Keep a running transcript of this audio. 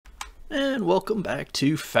And welcome back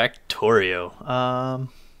to Factorio.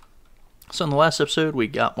 So in the last episode we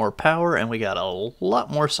got more power and we got a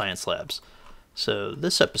lot more science labs. So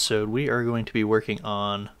this episode we are going to be working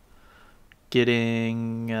on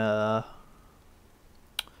getting oil.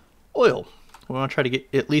 We want to try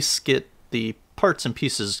to at least get the parts and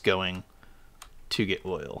pieces going to get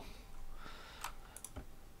oil.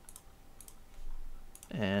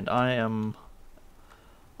 And I am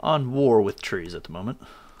on war with trees at the moment.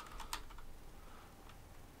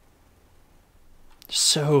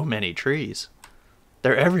 So many trees.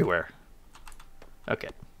 They're everywhere. Okay.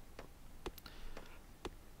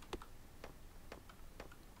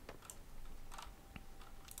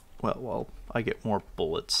 Well, while I get more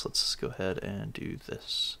bullets, let's just go ahead and do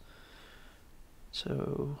this.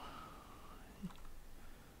 So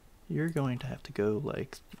you're going to have to go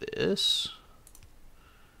like this.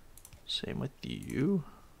 Same with you.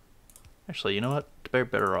 Actually, you know what?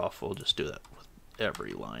 Better off, we'll just do that with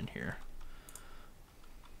every line here.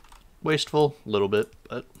 Wasteful, a little bit,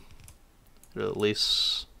 but it'll at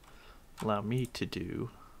least allow me to do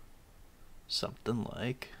something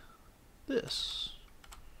like this.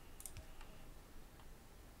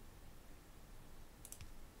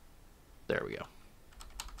 There we go.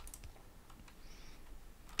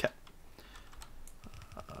 Okay.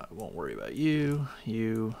 I won't worry about you,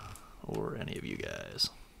 or any of you guys.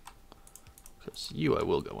 Because you I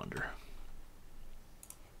will go under.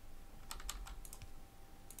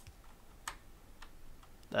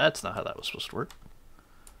 That's not how that was supposed to work.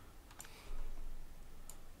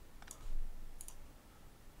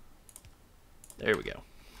 There we go.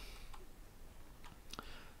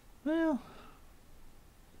 Well,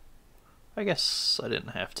 I guess I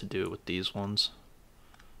didn't have to do it with these ones.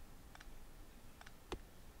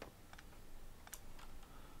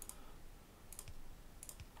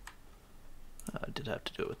 I did have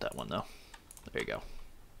to do it with that one though. There you go.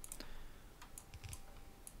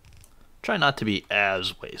 Try not to be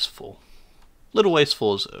as wasteful. Little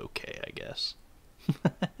wasteful is okay, I guess.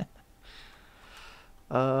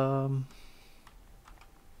 But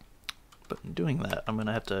in doing that, I'm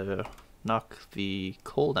gonna have to knock the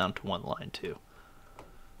coal down to one line too.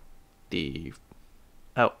 The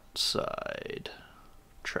outside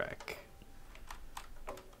track.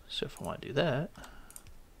 So if I want to do that,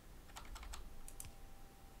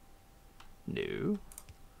 no.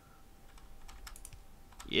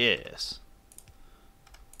 Yes.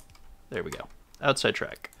 There we go. Outside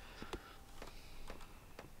track.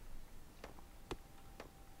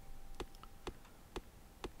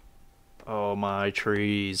 Oh, my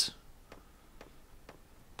trees.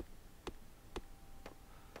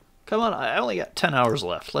 Come on, I only got 10 hours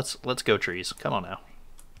left. Let's go, trees. Come on now.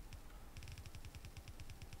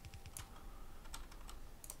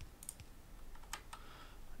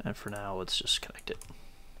 And for now, let's just connect it.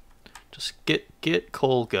 Just get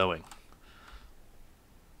coal going.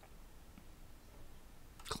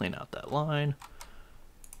 Clean out that line.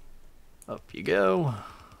 Up you go.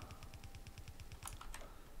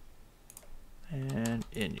 And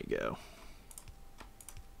in you go.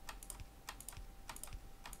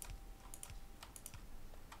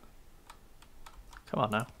 Come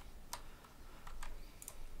on now.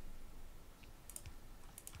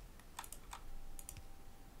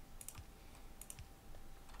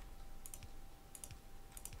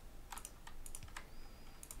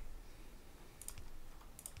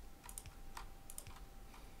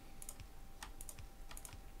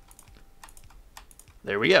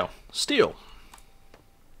 There we go. Steel.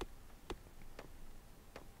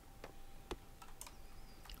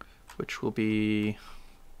 Which will be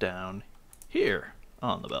down here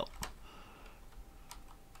on the belt.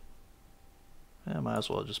 I might as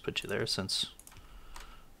well just put you there since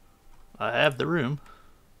I have the room.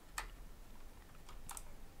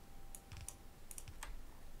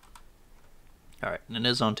 Alright, and it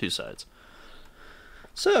is on two sides.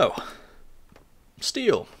 So,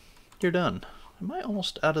 steel, you're done. Am I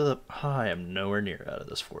almost out of the... I am nowhere near out of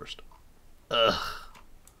this forest. Ugh.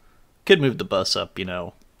 Could move the bus up, you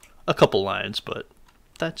know, a couple lines, but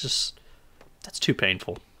that's too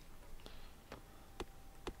painful.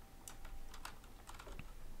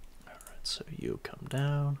 Alright, so you come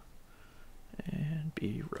down and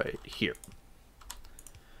be right here.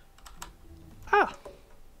 Ah!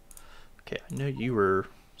 Okay, I know you were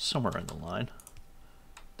somewhere in the line.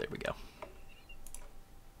 There we go.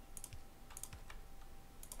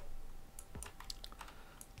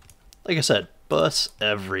 Like I said, bus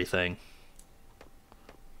everything.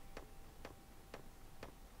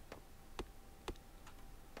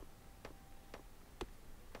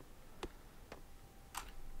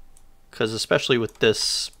 Because especially with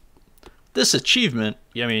this this achievement,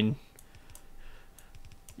 I mean,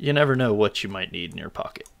 you never know what you might need in your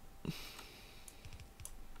pocket.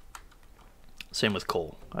 Same with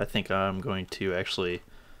coal. I think I'm going to actually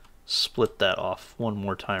split that off one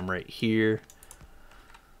more time right here.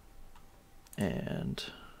 And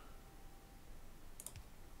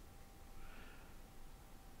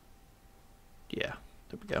yeah,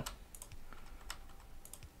 there we go.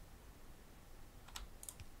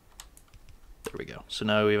 There we go. So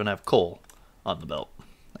now we even have coal on the belt.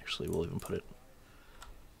 Actually, we'll even put it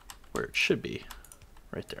where it should be,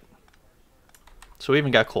 right there. So we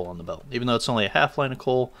even got coal on the belt. Even though it's only a half line of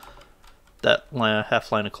coal, that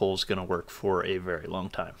half line of coal is going to work for a very long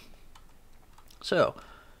time. So,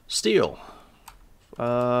 steel.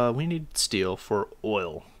 We need steel for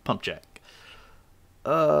oil, pump jack.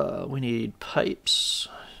 We need pipes.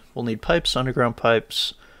 We'll need pipes, underground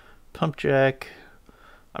pipes, pump jack.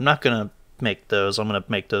 I'm not going to make those. I'm going to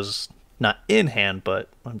make those not in hand, but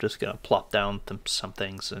I'm just going to plop down some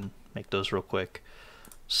things and make those real quick.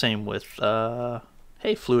 Same with,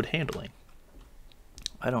 hey, fluid handling.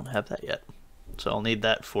 I don't have that yet. So I'll need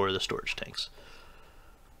that for the storage tanks.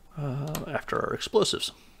 After our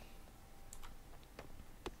explosives.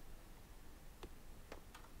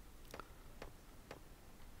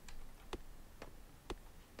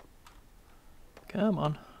 Come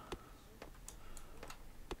on.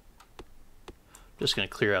 Just going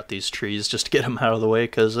to clear out these trees just to get them out of the way,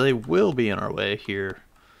 because they will be in our way here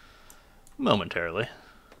momentarily.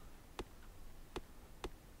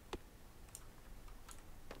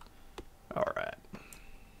 Alright.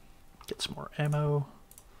 Get some more ammo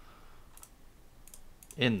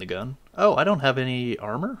in the gun. Oh, I don't have any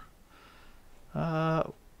armor? I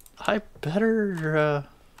better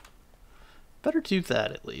do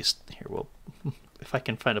that at least. Here, well, if I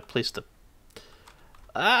can find a place to...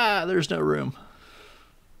 Ah, there's no room.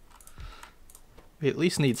 We at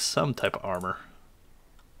least need some type of armor.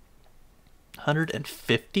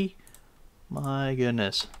 150? My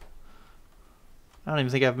goodness. I don't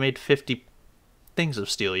even think I've made 50 things of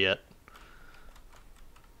steel yet.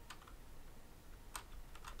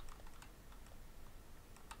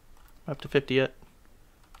 Up to 50 yet?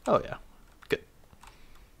 Oh yeah, good.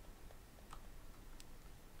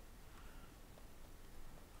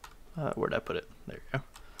 Where'd I put it? There you go.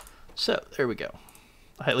 So, there we go.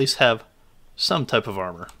 I at least have some type of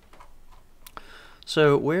armor.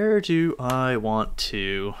 So, where do I want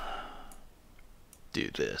to do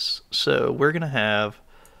this? So, we're going to have...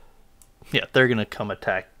 Yeah, they're going to come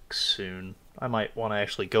attack soon. I might want to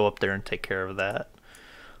actually go up there and take care of that.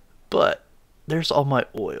 But there's all my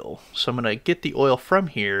oil. So I'm going to get the oil from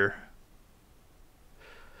here.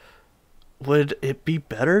 Would it be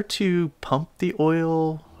better to pump the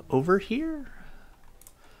oil over here?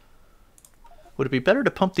 Would it be better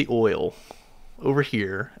to pump the oil over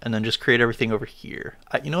here and then just create everything over here?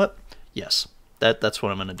 You know what? Yes, that's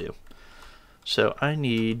what I'm going to do. So I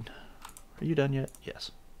need... Are you done yet?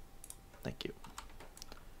 Yes. Thank you.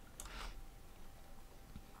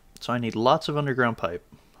 So I need lots of underground pipe,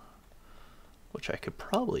 which I could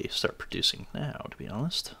probably start producing now, to be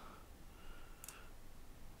honest.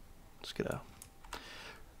 Let's get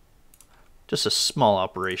just a small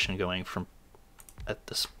operation going from at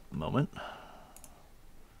this moment.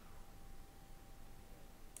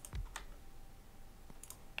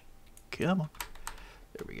 Come on.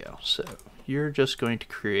 There we go. So you're just going to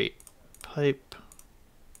create pipe.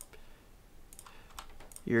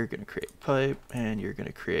 You're going to create pipe, and you're going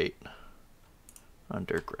to create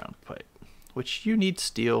underground pipe, which you need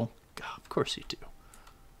steel. God, of course you do.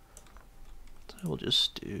 So we'll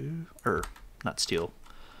just do, or not steel,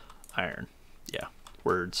 iron. Yeah,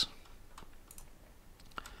 words.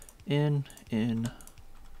 In, bam,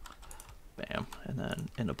 and then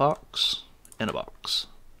in a box, in a box.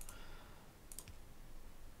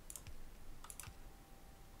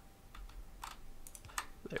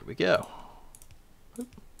 There we go.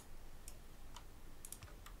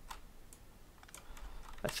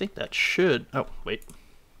 I think that should... Oh, wait.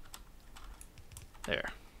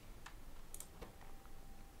 There.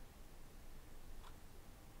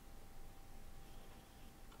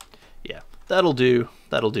 Yeah, that'll do.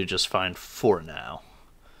 That'll do just fine for now.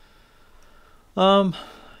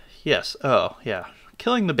 Yes. Oh, yeah.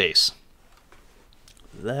 Killing the base.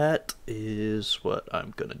 That is what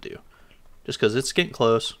I'm gonna do. Just because it's getting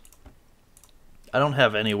close. I don't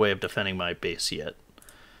have any way of defending my base yet.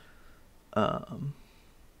 How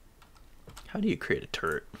do you create a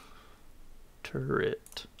turret?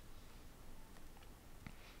 Turret.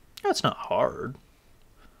 That's not hard.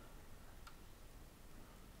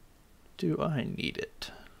 Do I need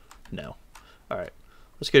it? No. Alright,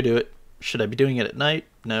 let's go do it. Should I be doing it at night?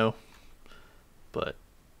 No. But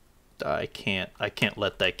I can't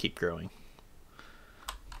let that keep growing.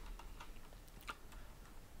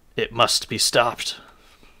 It must be stopped.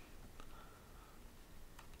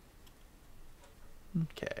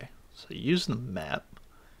 Okay, so use the map.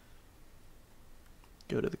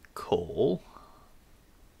 Go to the coal.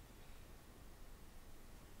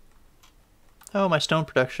 Oh, my stone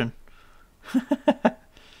production.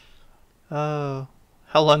 Oh,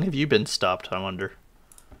 how long have you been stopped, I wonder?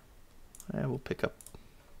 And we'll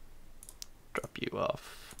drop you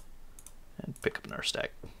off, and pick up another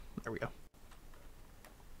stack. There we go.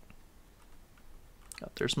 Oh,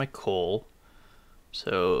 there's my coal.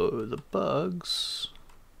 So the bugs,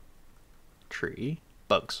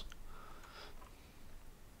 bugs.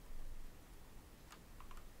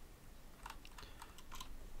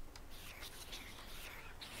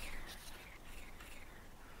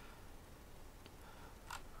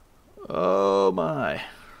 Oh my.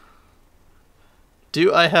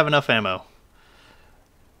 Do I have enough ammo?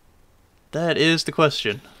 That is the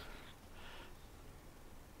question.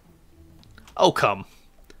 Oh, come.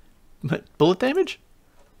 Bullet damage?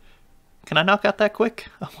 Can I knock out that quick?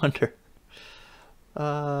 I wonder.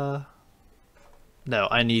 No,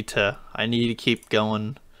 I need to keep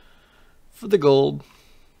going for the gold.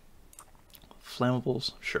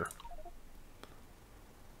 Flammables, sure.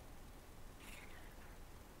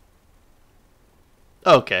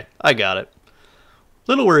 Okay, I got it.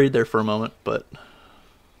 Little worried there for a moment, but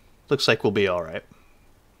looks like we'll be all right.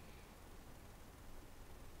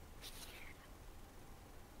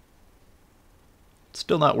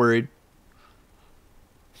 Still not worried.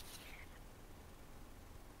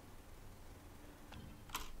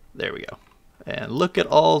 There we go. And look at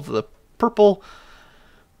all the purple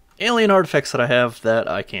alien artifacts that I have that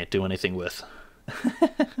I can't do anything with.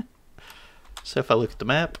 So if I look at the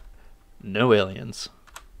map, no aliens.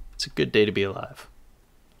 It's a good day to be alive.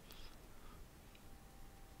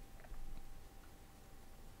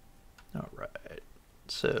 Alright,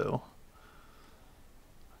 so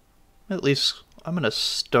at least I'm going to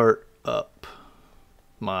start up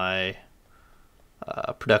my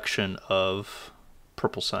production of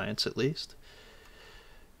purple science at least.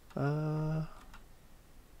 Let's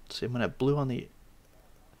see, I'm going to have blue on the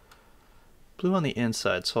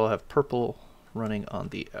inside, so I'll have purple running on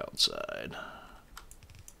the outside.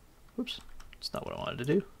 Whoops, that's not what I wanted to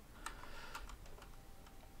do.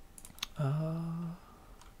 We're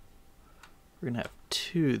going to have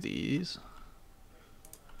 2 of these.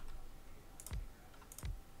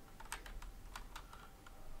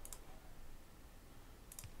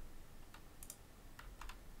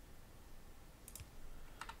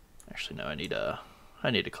 Actually, no, I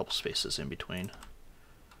need a couple spaces in between,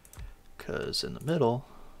 because in the middle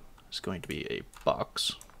is going to be a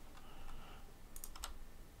box.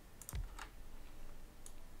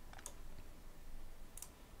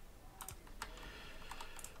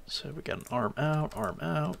 So we got an arm out, arm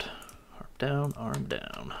down, arm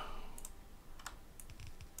down.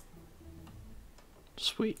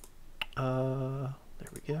 Sweet. There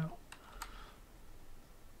we go.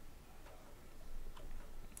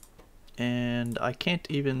 And I can't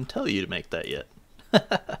even tell you to make that yet.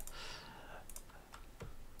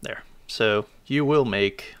 There. So you will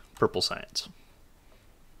make purple science.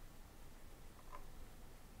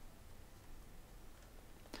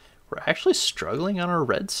 We're actually struggling on our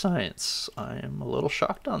red science. I am a little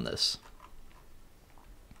shocked on this.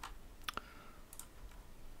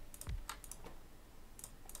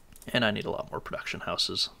 And I need a lot more production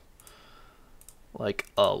houses. Like,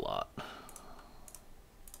 a lot.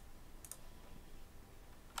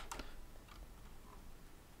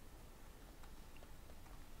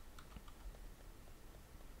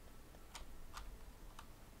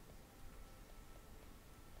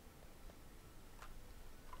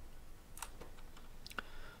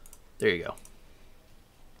 There you go.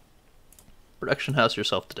 Production house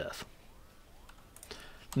yourself to death.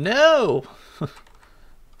 No!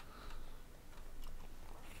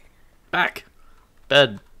 Back!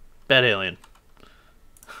 Bad alien.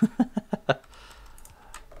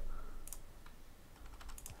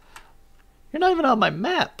 You're not even on my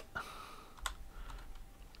map. That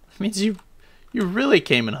means you really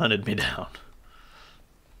came and hunted me down.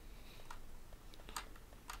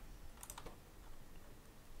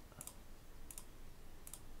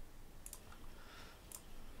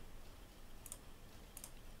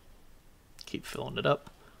 Keep filling it up.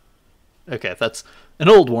 Okay, that's an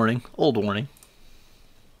old warning. Old warning.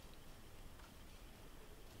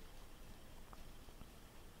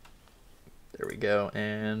 There we go,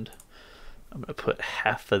 and I'm going to put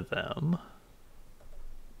half of them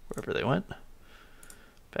wherever they went.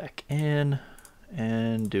 Back in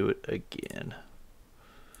and do it again.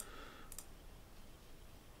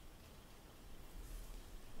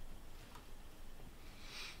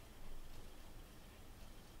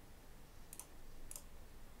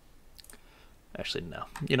 Actually, no.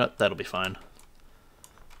 You know what? That'll be fine.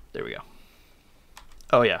 There we go.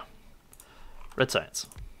 Oh, yeah. Red science.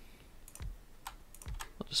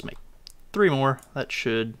 We'll just make 3 more. That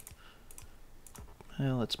should...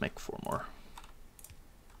 Well, let's make 4 more.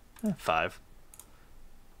 5.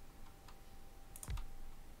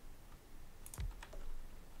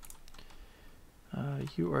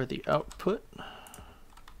 You are the output.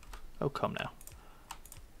 Oh, come now.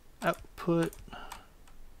 Output.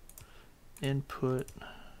 Input.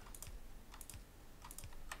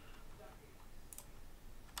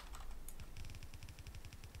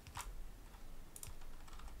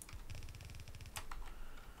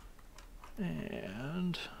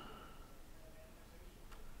 And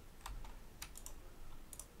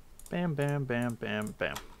bam, bam, bam, bam,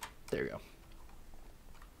 bam. There you go.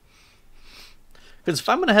 Because if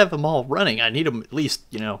I'm going to have them all running, I need them at least,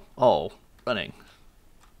 you know, all running.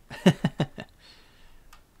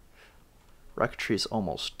 Rocketry's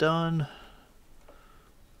almost done.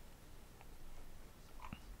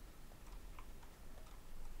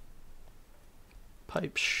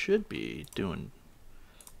 Pipes should be doing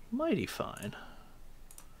mighty fine.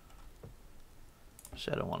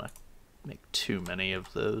 So I don't want to make too many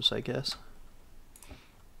of those, I guess.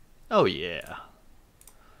 Oh yeah.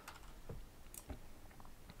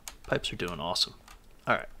 Pipes are doing awesome.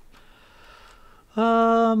 All right.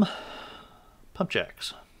 Pump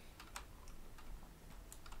jacks.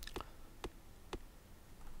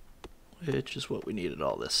 Which is what we needed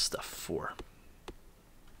all this stuff for.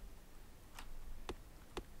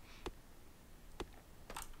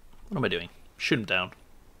 What am I doing? Shoot him down.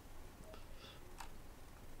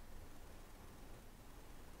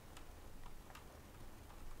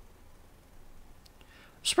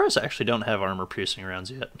 I'm surprised I actually don't have armor-piercing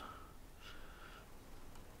rounds yet.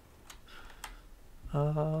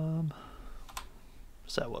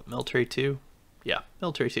 Is that what, military 2? Yeah,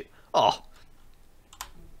 military 2. Oh!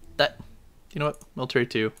 That, you know what, military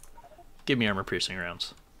 2. Give me armor-piercing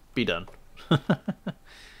rounds. Be done.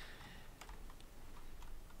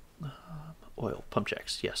 Oil, pump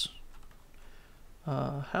jacks, yes.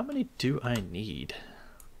 How many do I need?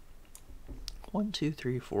 1, 2,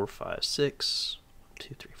 3, 4, 5, 6. 1,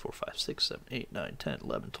 2, 3, 4, 5, 6, 7, 8, 9, 10,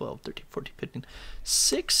 11, 12, 13, 14, 15,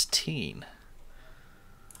 16.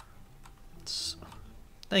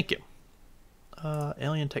 Thank you.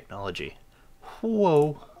 Alien technology.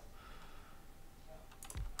 Whoa.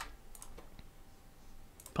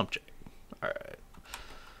 Pump jack. Alright.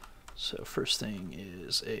 So first thing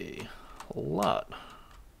is a lot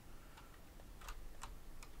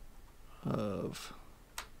of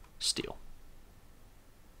steel.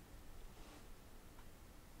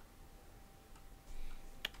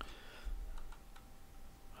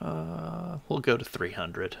 We'll go to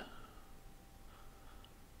 300.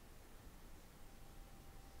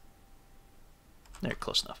 There,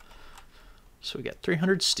 close enough. So we got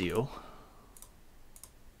 300 steel,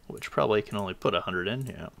 which probably can only put 100 in,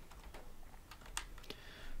 yeah.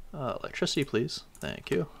 Electricity, please.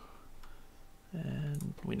 Thank you.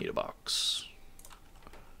 And we need a box.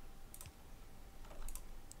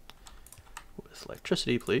 With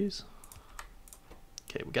electricity, please.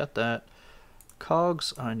 Okay, we got that.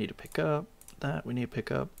 Cogs, I need to pick up. That we need to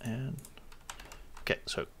pick up. And okay,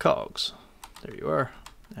 so cogs. There you are.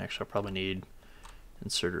 Actually, I'll probably need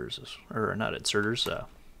inserters, or not inserters,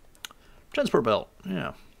 transport belt,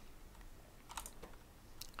 yeah.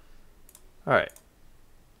 Alright.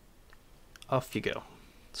 Off you go.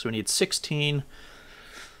 So we need 16.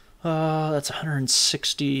 That's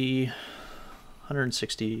 160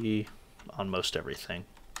 on most everything.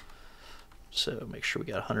 So make sure we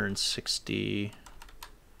got 160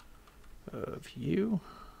 of you.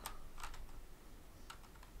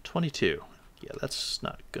 22. Yeah, that's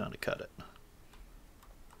not gonna cut it.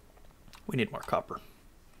 We need more copper.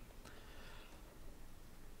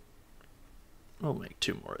 We'll make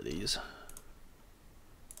 2 more of these.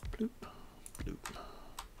 Bloop, bloop.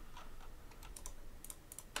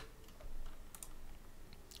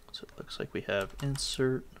 So it looks like we have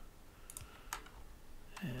insert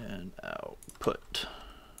and output.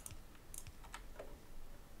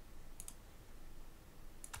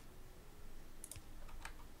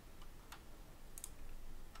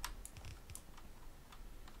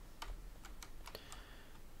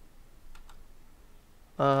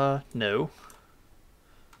 No.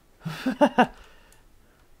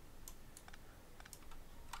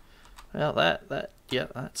 Well, yeah,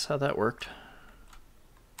 that's how that worked.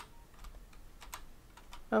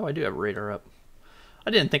 Oh, I do have a radar up.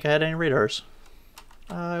 I didn't think I had any radars.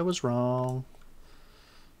 I was wrong.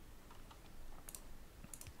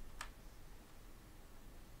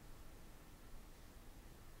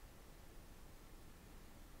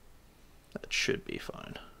 That should be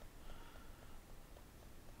fine.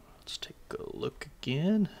 Let's take a look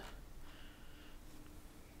again.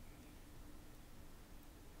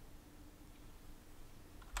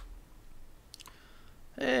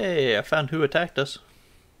 Hey, I found who attacked us.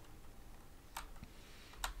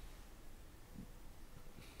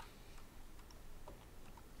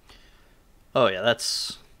 Oh yeah,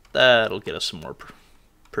 that'll get us some more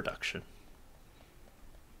production.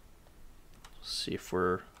 See if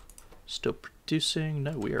we're still producing.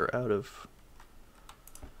 No, we are out of.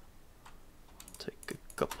 Take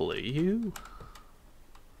a couple of you.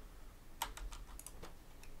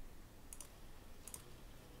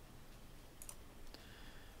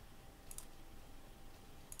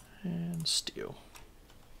 And steel.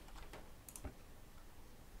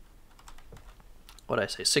 What'd I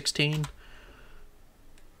say? 16?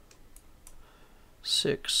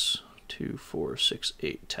 6, 2, 4, 6,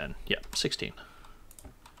 8, 10. Yeah, 16.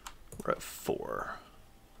 We're at 4.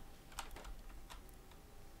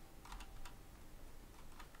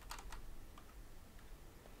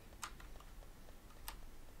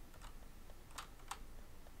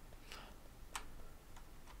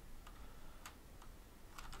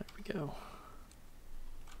 There we go.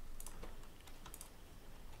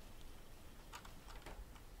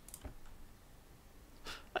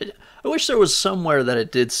 I wish there was somewhere that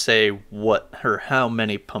it did say what or how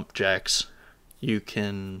many pump jacks you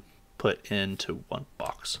can put into one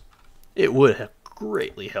box. It would have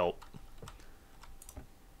greatly helped.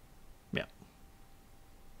 Yeah.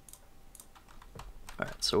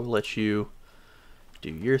 Alright, so we'll let you do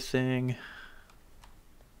your thing.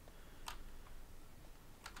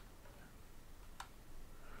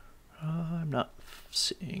 I'm not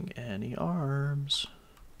seeing any arms.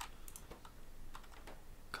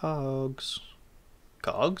 Cogs.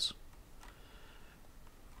 Cogs?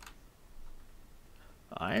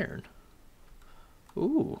 Iron.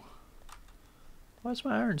 Ooh. Why is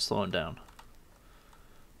my iron slowing down?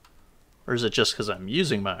 Or is it just because I'm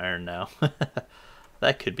using my iron now?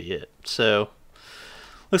 That could be it. So,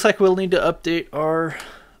 looks like we'll need to update our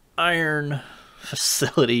iron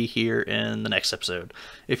facility here in the next episode.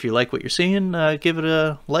 If you like what you're seeing, give it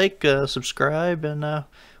a like, subscribe, and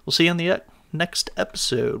we'll see you on the next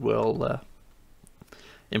episode. We'll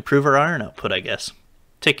improve our iron output, I guess.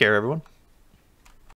 Take care, everyone.